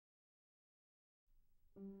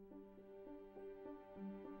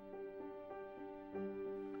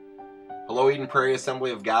Hello, Eden Prairie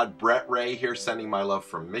Assembly of God. Brett Ray here, sending my love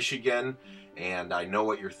from Michigan. And I know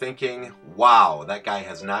what you're thinking. Wow, that guy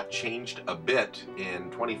has not changed a bit in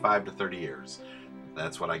 25 to 30 years.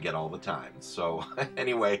 That's what I get all the time. So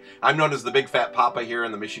anyway, I'm known as the Big Fat Papa here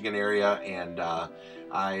in the Michigan area, and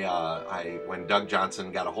when Doug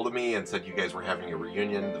Johnson got a hold of me and said you guys were having a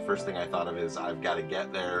reunion, the first thing I thought of is I've got to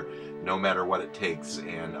get there no matter what it takes.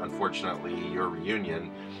 And unfortunately, your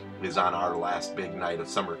reunion is on our last big night of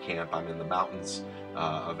summer camp. I'm in the mountains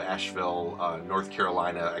of Asheville, North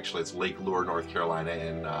Carolina. Actually, it's Lake Lure, North Carolina,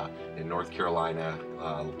 in North Carolina,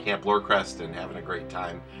 Camp Lorecrest, and having a great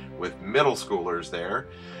time with middle schoolers there.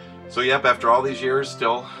 So yep, after all these years,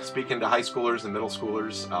 still speaking to high schoolers and middle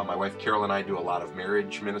schoolers. My wife Carol and I do a lot of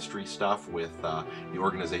marriage ministry stuff with the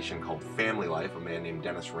organization called Family Life. A man named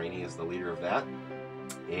Dennis Rainey is the leader of that.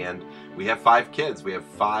 And we have 5 kids. We have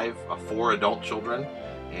 4 adult children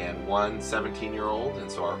and 1 17-year-old. And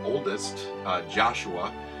so our oldest,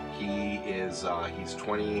 Joshua, he's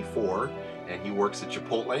 24. And he works at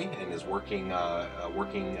Chipotle and is working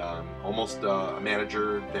almost a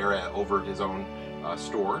manager there over at his own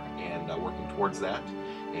store, and working towards that.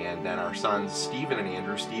 And then our sons Stephen and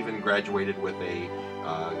Andrew. Stephen graduated with a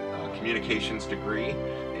communications degree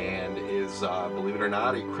and is, believe it or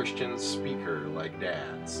not, a Christian speaker like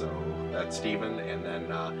Dad. So that's Stephen. And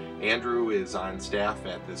then Andrew is on staff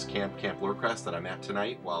at this Camp Lorecrest that I'm at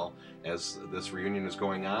tonight. While as this reunion is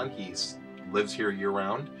going on, he's lives here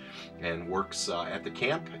year-round and works at the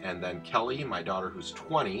camp. And then Kelly, my daughter, who's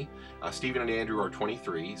 20. Stephen and Andrew are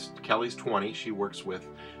 23. Kelly's 20. She works with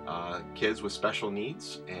kids with special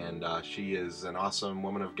needs, and she is an awesome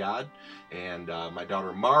woman of God. And my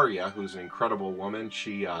daughter Maria, who's an incredible woman,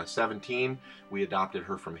 she's 17. We adopted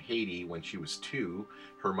her from Haiti when she was 2.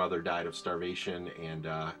 Her mother died of starvation, and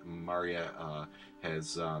Maria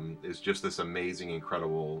is just this amazing,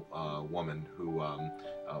 incredible woman who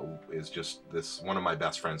is just one of my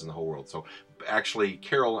best friends in the whole world. So actually,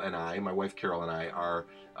 Carol and I, my wife Carol and I, are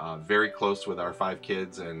very close with our 5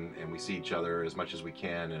 kids, and we see each other as much as we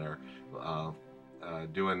can, and are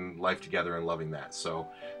doing life together and loving that. So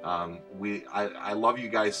I love you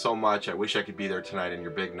guys so much. I wish I could be there tonight in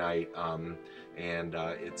your big night.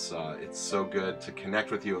 It's so good to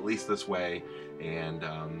connect with you, at least this way, and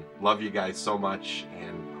love you guys so much,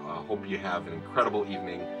 and hope you have an incredible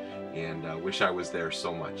evening, and wish I was there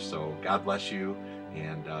so much. So God bless you,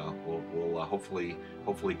 and we'll hopefully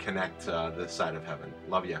connect this side of heaven.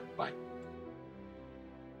 Love you. Bye.